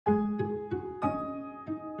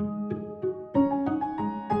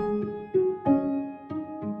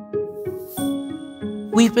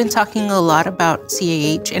We've been talking a lot about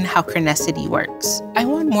CAH and how Crenessity works. I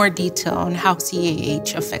want more detail on how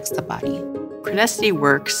CAH affects the body. Crenessity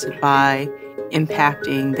works by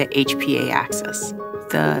impacting the HPA axis.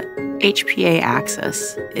 The HPA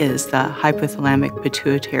axis is the hypothalamic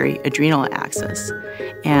pituitary adrenal axis,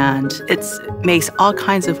 and it makes all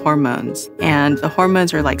kinds of hormones. And the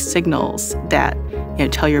hormones are like signals that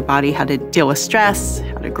tell your body how to deal with stress,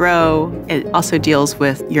 how to grow. It also deals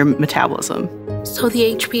with your metabolism. So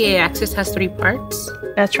the HPA axis has 3 parts?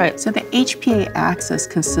 That's right. So the HPA axis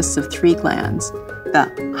consists of 3 glands,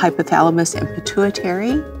 the hypothalamus and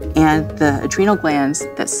pituitary, and the adrenal glands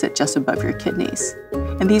that sit just above your kidneys.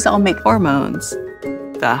 And these all make hormones.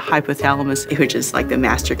 The hypothalamus, which is like the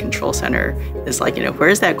master control center, is like,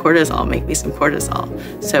 where's that cortisol? Make me some cortisol.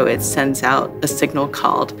 So it sends out a signal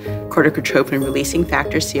called corticotropin-releasing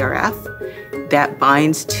factor, CRF, that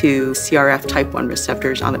binds to CRF type 1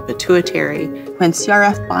 receptors on the pituitary. When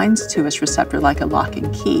CRF binds to its receptor like a lock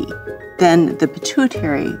and key, then the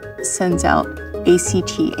pituitary sends out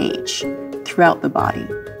ACTH throughout the body.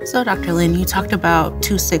 So Dr. Lin, you talked about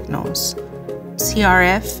 2 signals,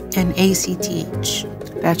 CRF and ACTH.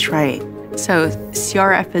 That's right. So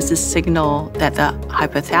CRF is a signal that the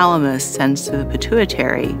hypothalamus sends to the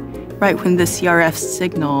pituitary. Right when the CRF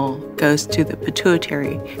signal goes to the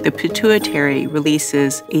pituitary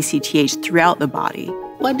releases ACTH throughout the body.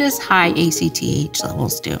 What does high ACTH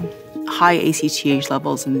levels do? High ACTH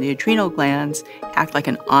levels in the adrenal glands act like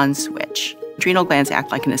an on switch. Adrenal glands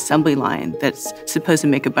act like an assembly line that's supposed to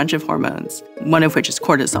make a bunch of hormones, one of which is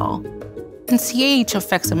cortisol. And CAH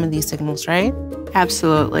affects some of these signals, right?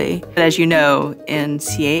 Absolutely. But as you know, in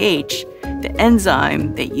CAH, the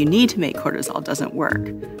enzyme that you need to make cortisol doesn't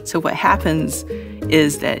work. So what happens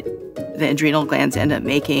is that the adrenal glands end up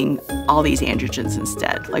making all these androgens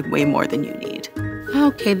instead, like way more than you need.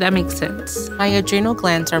 Okay, that makes sense. My adrenal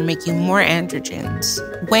glands are making more androgens,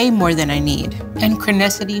 way more than I need. And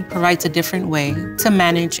Crenessity provides a different way to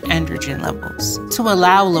manage androgen levels, to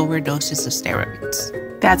allow lower doses of steroids.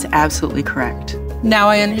 That's absolutely correct. Now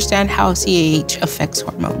I understand how CAH affects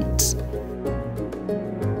hormones.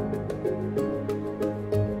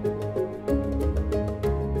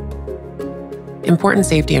 Important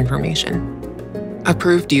safety information.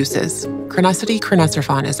 Approved uses. Crenessity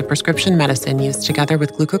crinecerfont is a prescription medicine used together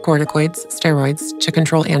with glucocorticoids, steroids, to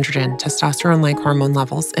control androgen, testosterone-like hormone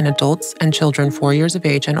levels in adults and children 4 years of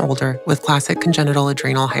age and older with classic congenital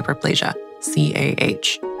adrenal hyperplasia,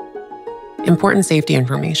 CAH. Important safety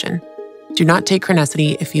information. Do not take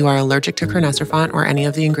Crenessity if you are allergic to crinecerfont or any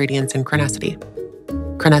of the ingredients in Crenessity.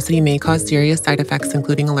 Crenessity may cause serious side effects,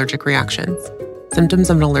 including allergic reactions. Symptoms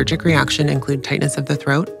of an allergic reaction include tightness of the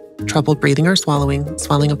throat, trouble breathing or swallowing,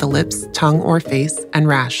 swelling of the lips, tongue, or face, and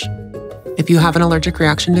rash. If you have an allergic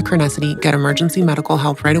reaction to Crenessity, get emergency medical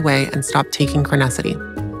help right away and stop taking Crenessity.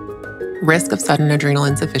 Risk of sudden adrenal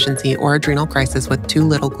insufficiency or adrenal crisis with too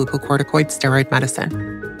little glucocorticoid steroid medicine.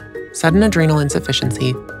 Sudden adrenal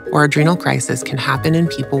insufficiency or adrenal crisis can happen in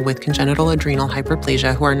people with congenital adrenal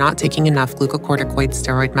hyperplasia who are not taking enough glucocorticoid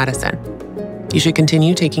steroid medicine. You should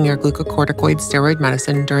continue taking your glucocorticoid steroid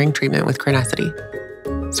medicine during treatment with Crenessity.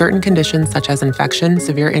 Certain conditions such as infection,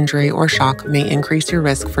 severe injury, or shock may increase your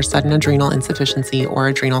risk for sudden adrenal insufficiency or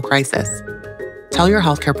adrenal crisis. Tell your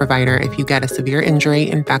healthcare provider if you get a severe injury,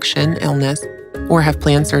 infection, illness, or have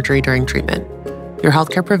planned surgery during treatment. Your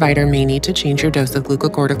healthcare provider may need to change your dose of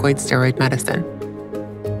glucocorticoid steroid medicine.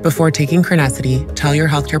 Before taking Crenessity, tell your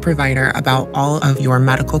healthcare provider about all of your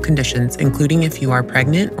medical conditions, including if you are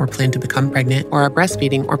pregnant or plan to become pregnant, or are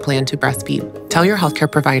breastfeeding or plan to breastfeed. Tell your healthcare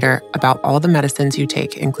provider about all the medicines you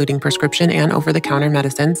take, including prescription and over-the-counter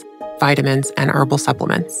medicines, vitamins, and herbal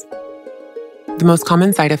supplements. The most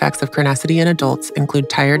common side effects of Crenessity in adults include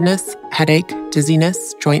tiredness, headache,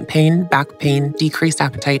 dizziness, joint pain, back pain, decreased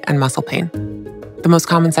appetite, and muscle pain. The most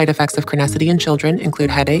common side effects of Crenessity in children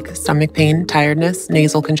include headache, stomach pain, tiredness,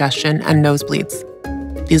 nasal congestion, and nosebleeds.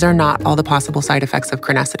 These are not all the possible side effects of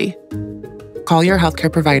Crenessity. Call your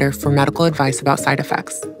healthcare provider for medical advice about side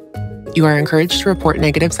effects. You are encouraged to report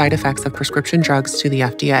negative side effects of prescription drugs to the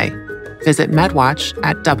FDA. Visit MedWatch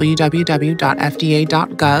at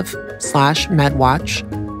www.fda.gov/medwatch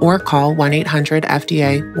or call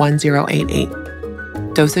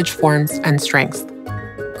 1-800-FDA-1088. Dosage forms and strengths.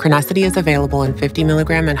 Crenessity is available in 50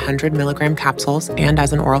 mg and 100 mg capsules and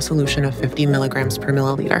as an oral solution of 50 mg per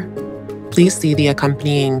milliliter. Please see the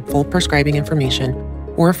accompanying full prescribing information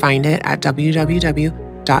or find it at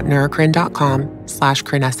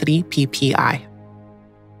www.neurocrine.com/crenessityppi.